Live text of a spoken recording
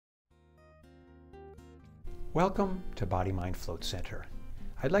Welcome to Bodymind Float Center.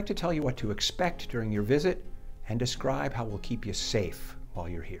 I'd like to tell you what to expect during your visit and describe how we'll keep you safe while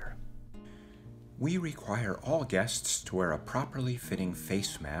you're here. We require all guests to wear a properly fitting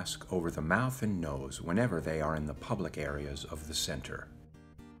face mask over the mouth and nose whenever they are in the public areas of the center.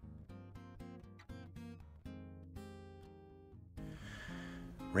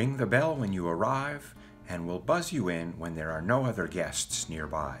 Ring the bell when you arrive, and we'll buzz you in when there are no other guests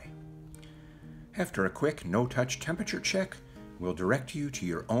nearby. After a quick no-touch temperature check, we'll direct you to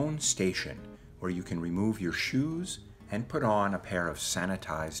your own station, where you can remove your shoes and put on a pair of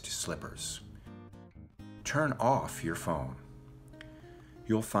sanitized slippers. Turn off your phone.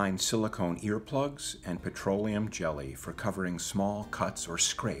 You'll find silicone earplugs and petroleum jelly for covering small cuts or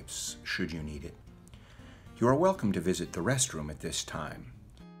scrapes, should you need it. You are welcome to visit the restroom at this time.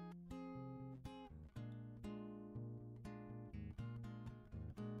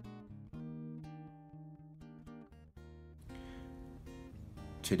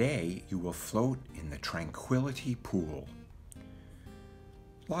 Today, you will float in the Tranqulity pool.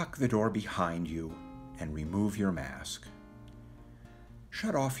 Lock the door behind you and remove your mask.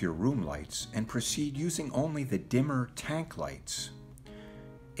 Shut off your room lights and proceed using only the dimmer tank lights.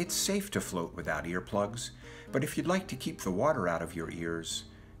 It's safe to float without earplugs, but if you'd like to keep the water out of your ears,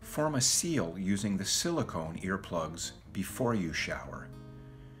 form a seal using the silicone earplugs before you shower.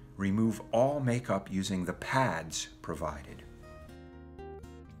 Remove all makeup using the pads provided.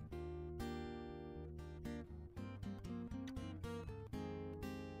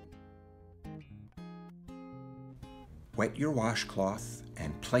 Wet your washcloth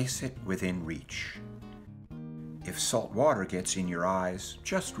and place it within reach. If salt water gets in your eyes,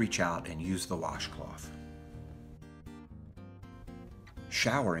 just reach out and use the washcloth.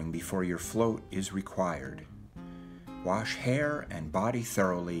 Showering before your float is required. Wash hair and body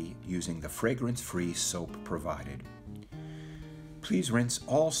thoroughly using the fragrance-free soap provided. Please rinse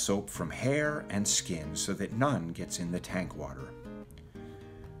all soap from hair and skin so that none gets in the tank water.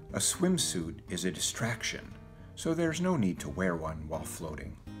 A swimsuit is a distraction, so there's no need to wear one while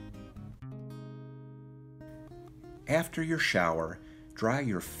floating. After your shower, dry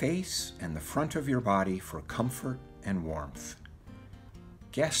your face and the front of your body for comfort and warmth.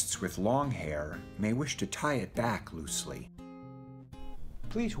 Guests with long hair may wish to tie it back loosely.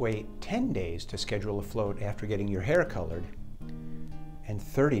 Please wait 10 days to schedule a float after getting your hair colored and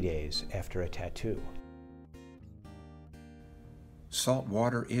 30 days after a tattoo. Salt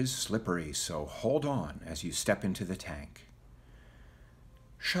water is slippery, so hold on as you step into the tank.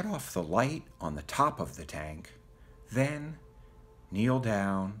 Shut off the light on the top of the tank, then kneel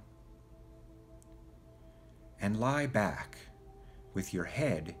down and lie back with your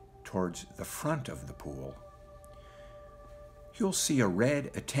head towards the front of the pool. You'll see a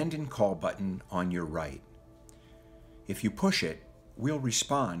red attendant call button on your right. If you push it, we'll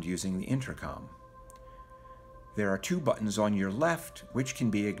respond using the intercom. There are two buttons on your left which can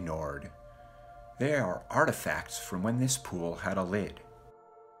be ignored. They are artifacts from when this pool had a lid.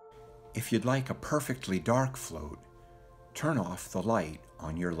 If you'd like a perfectly dark float, turn off the light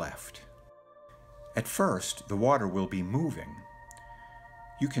on your left. At first, the water will be moving.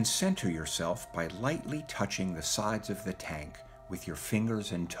 You can center yourself by lightly touching the sides of the tank with your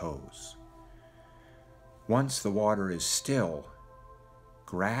fingers and toes. Once the water is still,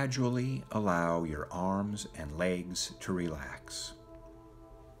 gradually allow your arms and legs to relax.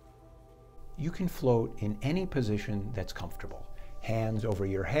 You can float in any position that's comfortable. Hands over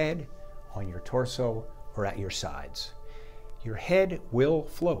your head, on your torso, or at your sides. Your head will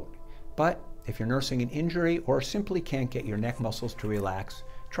float, but if you're nursing an injury or simply can't get your neck muscles to relax,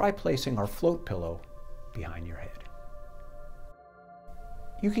 try placing our float pillow behind your head.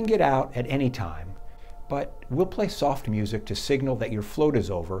 You can get out at any time, but we'll play soft music to signal that your float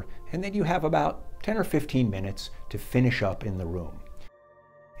is over and that you have about 10 or 15 minutes to finish up in the room.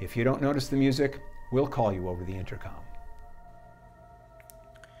 If you don't notice the music, we'll call you over the intercom.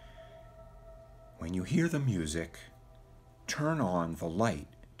 When you hear the music, turn on the light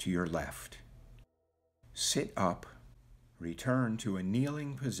to your left. Sit up, return to a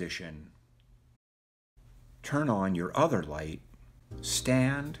kneeling position. Turn on your other light,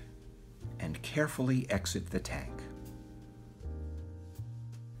 stand, and carefully exit the tank.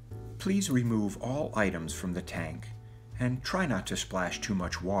 Please remove all items from the tank and try not to splash too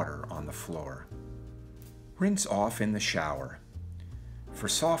much water on the floor. Rinse off in the shower. For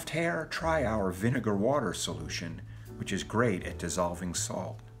soft hair, try our vinegar water solution, which is great at dissolving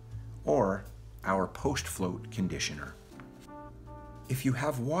salt, or our post-float conditioner. If you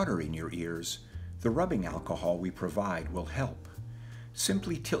have water in your ears, the rubbing alcohol we provide will help.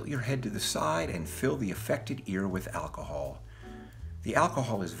 simply tilt your head to the side and fill the affected ear with alcohol. The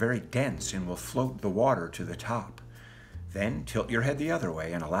alcohol is very dense and will float the water to the top. Then tilt your head the other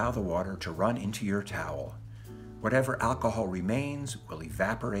way and allow the water to run into your towel. Whatever alcohol remains will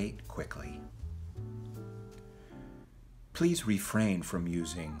evaporate quickly. Please refrain from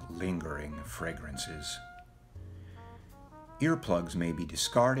using lingering fragrances. Earplugs may be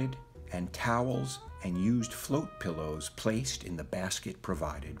discarded, and towels and used float pillows placed in the basket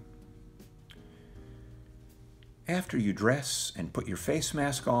provided. After you dress and put your face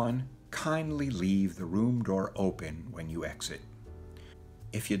mask on, kindly leave the room door open when you exit.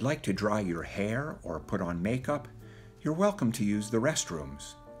 If you'd like to dry your hair or put on makeup, you're welcome to use the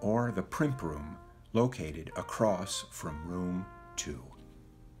restrooms or the primp room located across from room 2.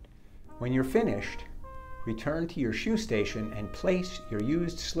 When you're finished, return to your shoe station and place your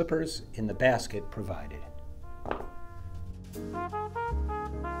used slippers in the basket provided.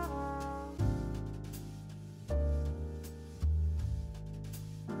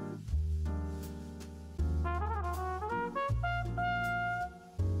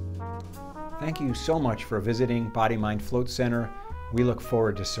 Thank you so much for visiting Bodymind Float Center. We look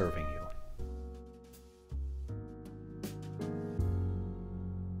forward to serving you.